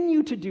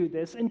continue to do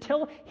this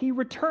until he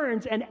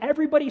returns and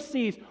everybody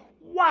sees,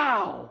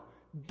 wow,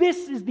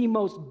 this is the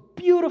most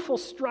beautiful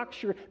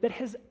structure that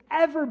has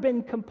ever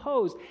been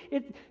composed.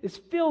 It is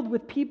filled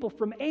with people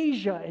from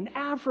Asia and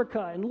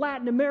Africa and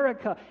Latin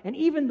America and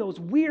even those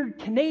weird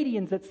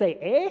Canadians that say,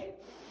 eh?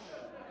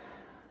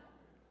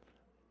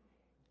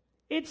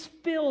 It's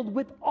filled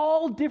with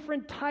all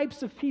different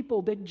types of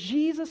people that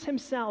Jesus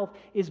himself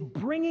is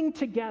bringing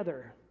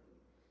together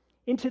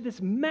into this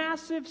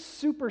massive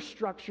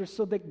superstructure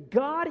so that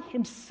God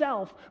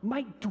himself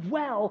might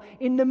dwell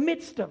in the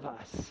midst of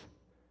us.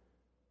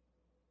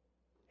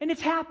 And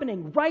it's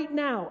happening right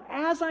now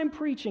as I'm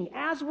preaching,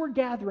 as we're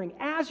gathering,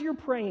 as you're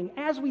praying,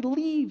 as we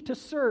leave to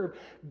serve.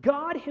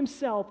 God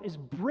himself is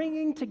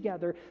bringing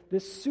together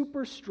this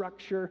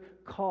superstructure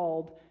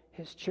called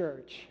his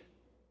church.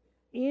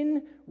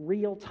 In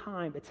real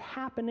time. It's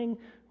happening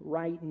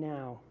right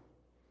now.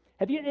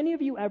 Have any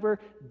of you ever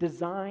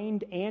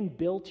designed and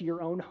built your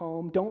own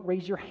home? Don't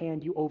raise your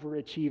hand, you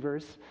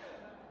overachievers.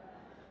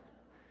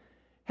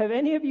 Have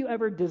any of you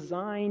ever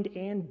designed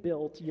and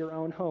built your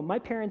own home? My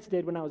parents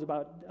did when I was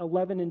about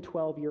 11 and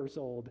 12 years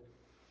old.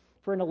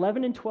 For an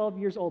 11 and 12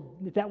 years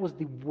old, that was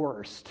the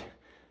worst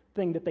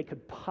thing that they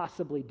could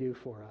possibly do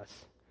for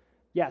us.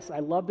 Yes, I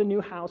loved the new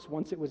house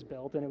once it was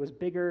built, and it was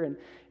bigger, and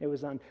it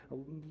was on a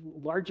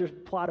larger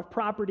plot of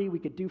property. We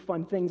could do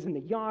fun things in the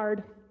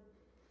yard.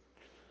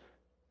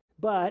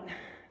 But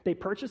they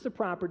purchased the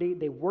property,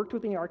 they worked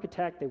with the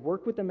architect, they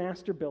worked with the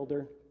master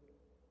builder,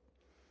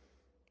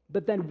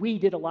 but then we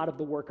did a lot of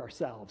the work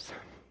ourselves.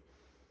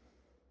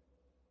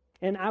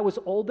 And I was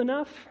old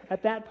enough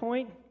at that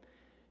point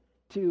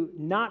to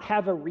not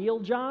have a real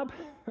job,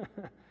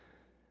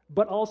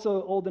 but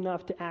also old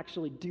enough to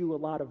actually do a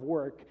lot of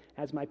work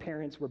as my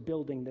parents were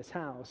building this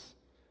house.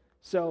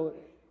 So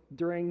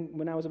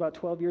when I was about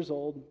 12 years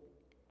old,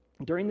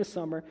 During the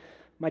summer,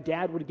 my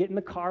dad would get in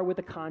the car with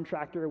a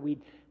contractor.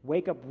 We'd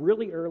wake up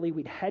really early.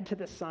 We'd head to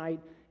the site,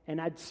 and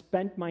I'd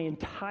spent my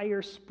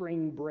entire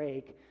spring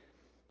break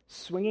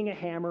swinging a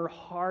hammer,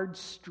 hard,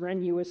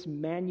 strenuous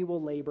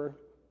manual labor.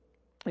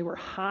 They were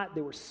hot,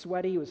 they were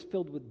sweaty, it was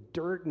filled with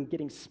dirt and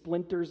getting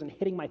splinters and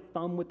hitting my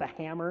thumb with the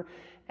hammer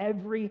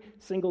every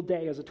single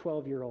day as a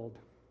 12-year-old.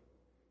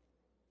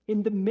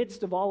 In the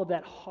midst of all of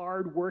that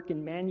hard work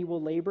and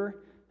manual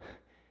labor,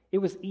 it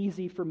was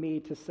easy for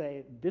me to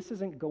say, this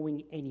isn't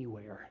going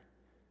anywhere.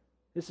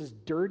 This is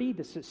dirty,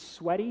 this is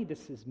sweaty,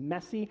 this is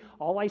messy.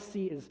 All I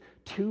see is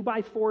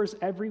 2x4s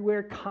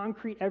everywhere,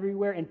 concrete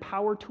everywhere, and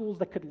power tools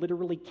that could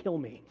literally kill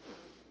me.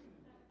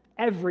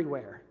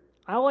 Everywhere.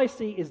 All I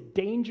see is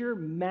danger,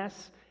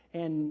 mess,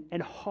 and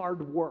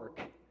hard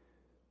work.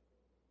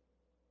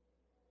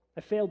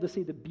 I failed to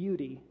see the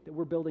beauty that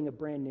we're building a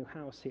brand new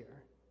house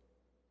here.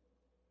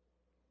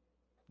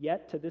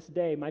 Yet, to this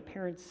day, my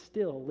parents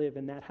still live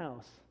in that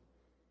house.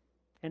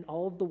 And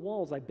all of the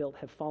walls I built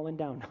have fallen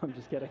down. No, I'm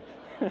just kidding.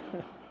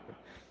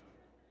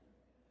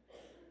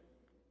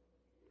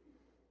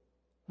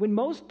 When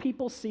most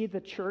people see the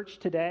church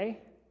today,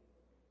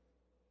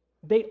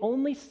 they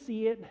only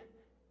see it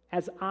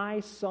as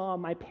I saw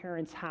my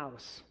parents'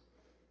 house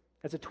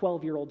as a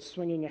 12-year-old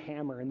swinging a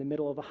hammer in the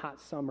middle of a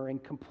hot summer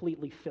and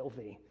completely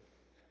filthy.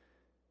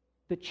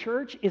 The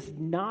church is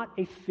not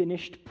a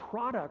finished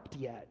product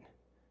yet.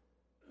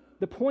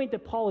 The point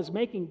that Paul is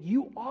making,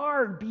 you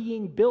are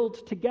being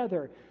built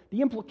together.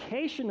 The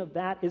implication of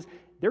that is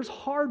there's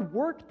hard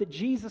work that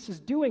Jesus is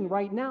doing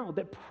right now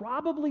that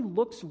probably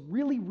looks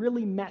really,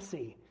 really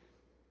messy.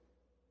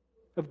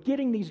 Of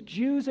getting these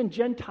Jews and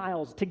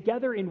Gentiles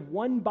together in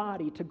one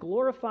body to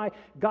glorify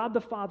God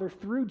the Father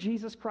through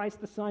Jesus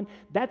Christ the Son,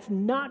 that's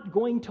not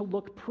going to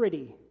look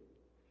pretty.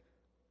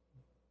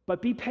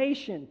 But be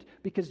patient,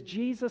 because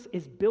Jesus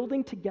is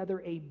building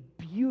together a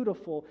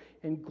beautiful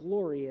and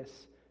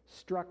glorious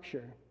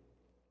structure.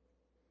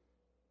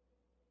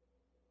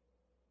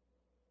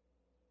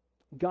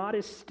 God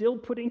is still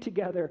putting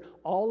together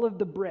all of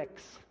the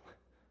bricks,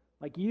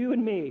 like you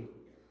and me.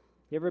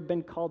 You ever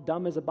been called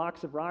dumb as a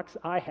box of rocks?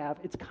 I have.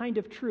 It's kind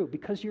of true,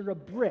 because you're a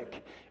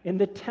brick in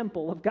the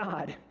temple of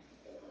God.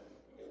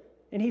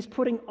 And he's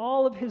putting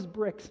all of his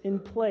bricks in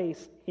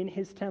place in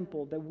his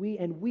temple, that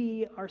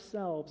we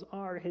ourselves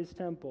are his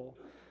temple.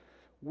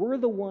 We're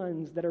the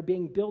ones that are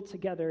being built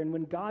together, and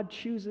when God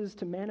chooses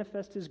to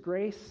manifest his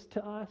grace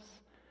to us,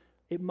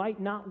 it might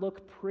not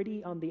look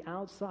pretty on the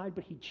outside,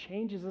 but he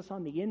changes us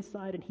on the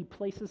inside, and he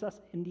places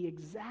us in the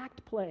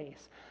exact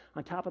place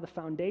on top of the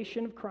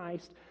foundation of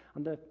Christ,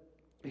 on the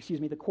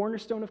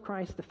cornerstone of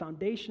Christ, the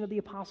foundation of the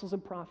apostles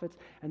and prophets,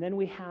 and then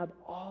we have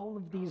all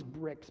of these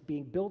bricks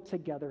being built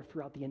together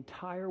throughout the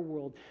entire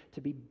world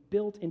to be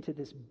built into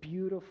this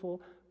beautiful,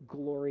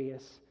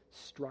 glorious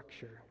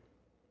structure.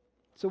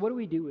 So what do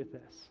we do with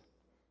this?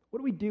 What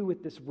do we do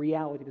with this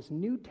reality, this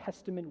New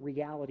Testament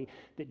reality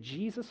that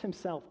Jesus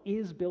himself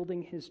is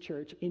building his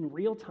church in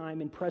real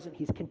time and present?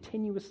 He's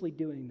continuously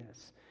doing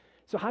this.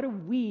 So how do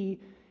we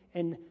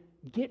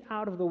get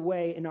out of the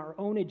way in our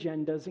own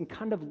agendas and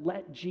kind of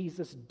let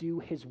Jesus do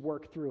his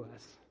work through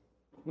us?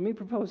 Let me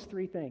propose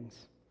 3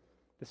 things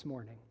this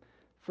morning.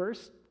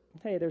 First,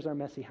 hey, there's our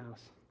messy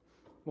house.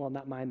 Well,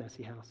 not my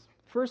messy house.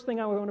 First thing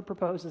I want to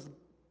propose is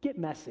get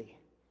messy.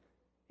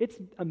 It's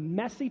a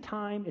messy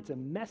time. It's a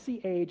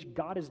messy age.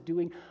 God is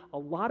doing a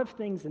lot of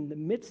things in the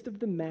midst of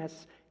the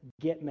mess.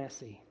 Get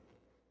messy.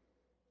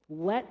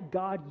 Let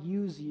God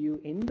use you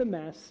in the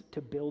mess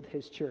to build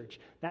his church.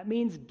 That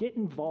means get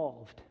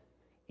involved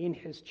in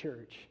his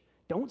church.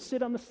 Don't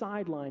sit on the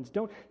sidelines.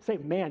 Don't say,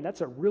 man, that's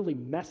a really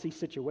messy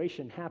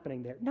situation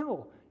happening there.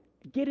 No,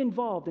 get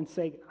involved and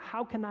say,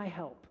 how can I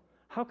help?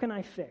 How can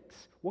I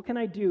fix? What can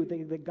I do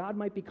that God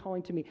might be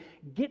calling to me?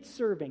 Get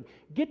serving.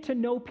 Get to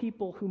know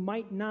people who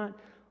might not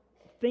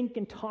think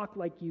and talk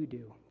like you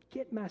do.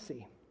 Get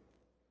messy.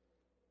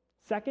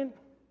 Second,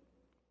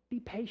 be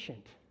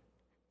patient.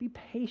 Be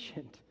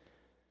patient.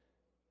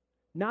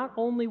 Not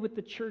only with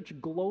the church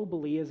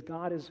globally as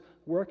God is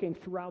working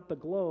throughout the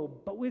globe,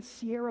 but with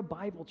Sierra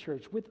Bible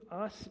Church, with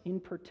us in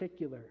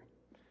particular.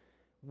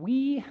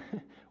 We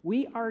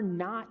are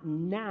not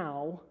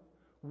now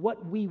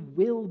what we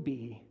will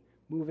be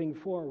moving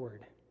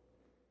forward.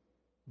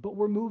 But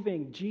we're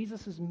moving.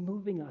 Jesus is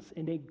moving us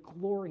in a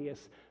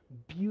glorious,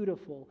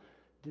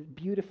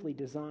 beautifully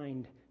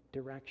designed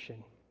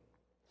direction.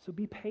 So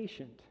be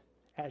patient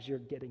as you're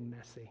getting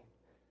messy.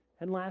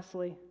 And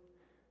lastly,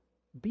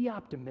 be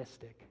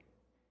optimistic.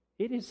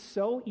 It is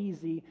so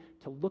easy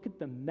to look at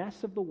the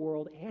mess of the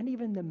world and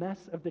even the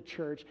mess of the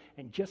church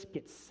and just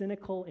get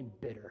cynical and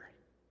bitter.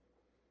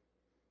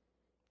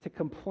 To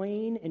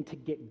complain and to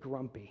get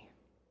grumpy.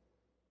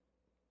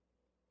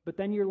 But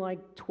then you're like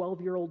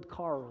 12-year-old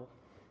Carl,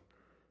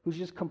 who's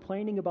just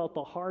complaining about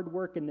the hard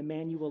work and the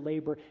manual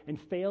labor and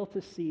fail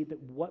to see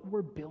that what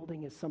we're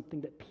building is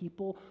something that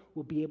people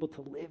will be able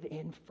to live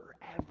in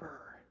forever.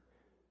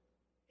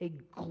 A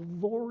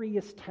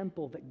glorious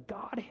temple that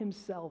God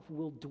himself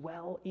will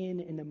dwell in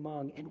and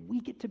among, and we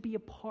get to be a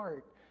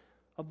part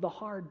of the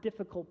hard,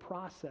 difficult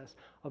process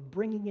of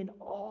bringing in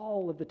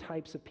all of the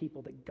types of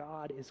people that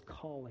God is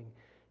calling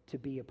to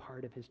be a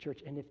part of his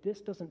church. And if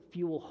this doesn't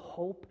fuel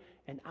hope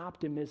and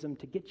optimism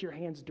to get your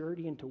hands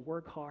dirty and to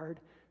work hard,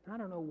 I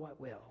don't know what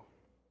will.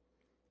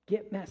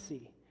 Get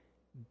messy,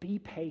 be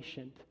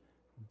patient,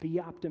 be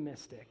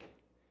optimistic,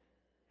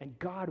 and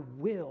God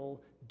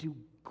will do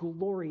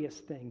glorious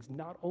things,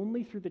 not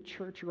only through the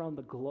church around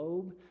the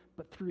globe,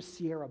 but through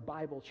Sierra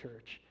Bible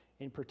Church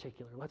in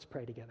particular. Let's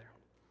pray together.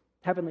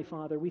 Heavenly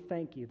Father, we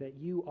thank you that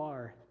you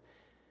are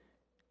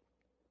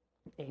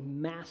a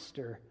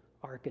master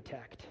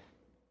architect,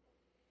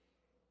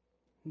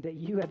 that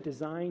you have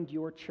designed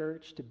your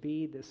church to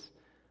be this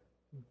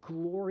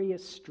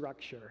glorious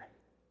structure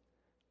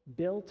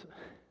built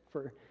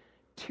for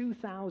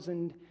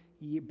 2,000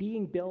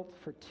 being built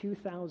for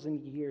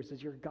 2,000 years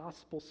as your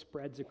gospel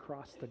spreads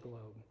across the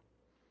globe.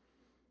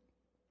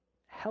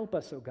 Help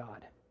us, O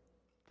God,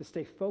 to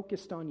stay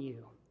focused on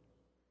you,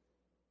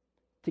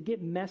 to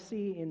get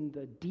messy in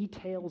the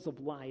details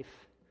of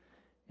life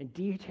and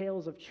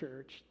details of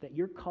church that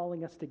you're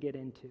calling us to get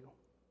into,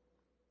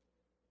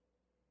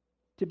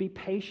 to be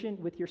patient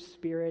with your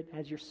Spirit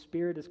as your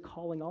Spirit is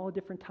calling all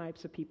different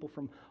types of people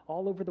from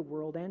all over the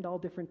world and all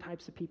different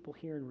types of people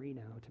here in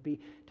Reno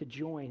to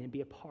join and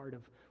be a part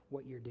of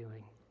what you're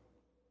doing.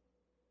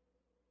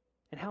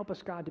 And help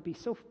us, God, to be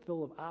so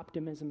full of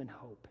optimism and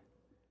hope.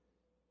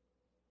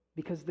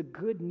 Because the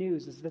good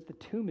news is that the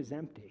tomb is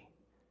empty.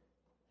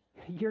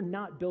 You're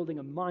not building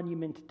a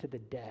monument to the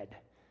dead.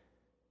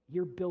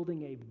 You're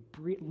building a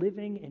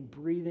living and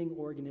breathing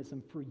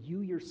organism for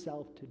you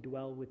yourself to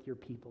dwell with your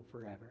people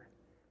forever.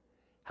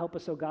 Help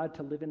us, oh God,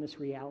 to live in this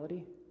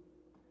reality,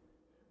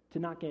 to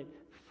not get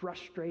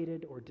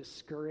frustrated or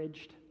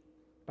discouraged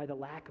by the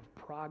lack of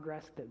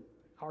progress that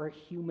our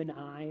human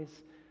eyes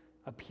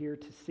appear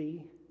to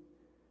see,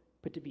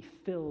 but to be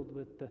filled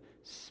with the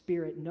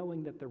Spirit,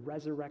 knowing that the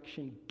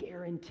resurrection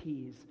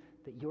guarantees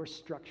that your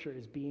structure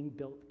is being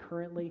built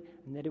currently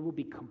and that it will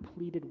be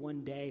completed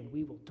one day and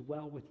we will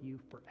dwell with you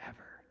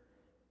forever.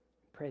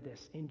 Pray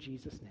this in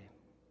Jesus' name.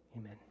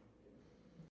 Amen.